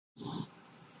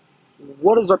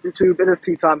What is up, YouTube? It is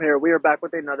Tea Time here. We are back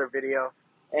with another video,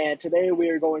 and today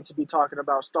we are going to be talking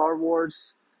about Star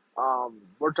Wars.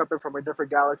 We're jumping from a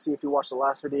different galaxy. If you watched the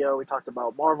last video, we talked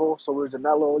about Marvel, so we was in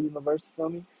that little universe, you feel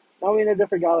me? Now we're in a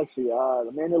different galaxy.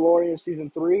 The Mandalorian season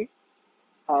 3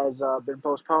 has been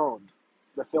postponed.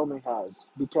 The filming has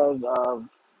because of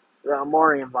the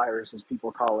Amarian virus, as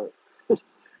people call it.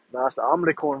 That's the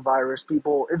Omnicorn virus.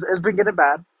 It's been getting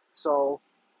bad, so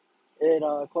it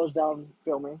closed down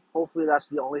filming. Hopefully, that's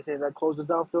the only thing that closes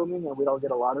down filming, and we don't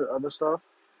get a lot of other stuff.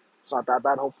 It's not that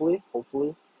bad. Hopefully,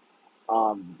 because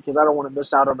I don't want to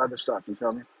miss out on other stuff. You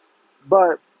feel me?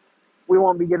 But we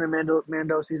won't be getting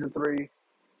Mando season 3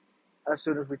 as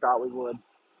soon as we thought we would.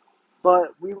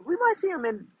 But we might see him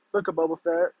in Book of Boba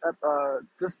Fett.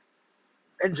 Just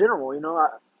in general,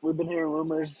 we've been hearing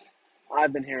rumors.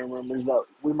 I've been hearing rumors that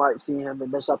we might see him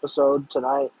in this episode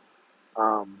tonight.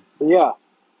 But yeah,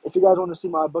 if you guys want to see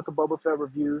my Book of Boba Fett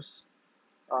reviews,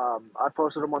 I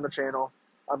posted them on the channel.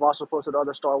 I've also posted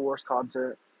other Star Wars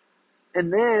content.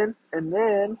 And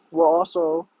then we're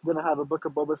also gonna have a Book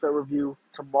of Boba Fett review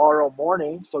tomorrow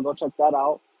morning, so go check that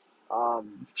out.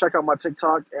 Check out my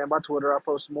TikTok and my Twitter. I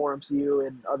post more MCU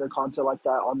and other content like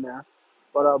that on there.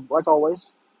 But like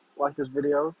always, like this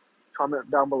video,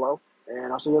 comment down below,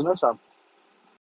 and I'll see you guys next time.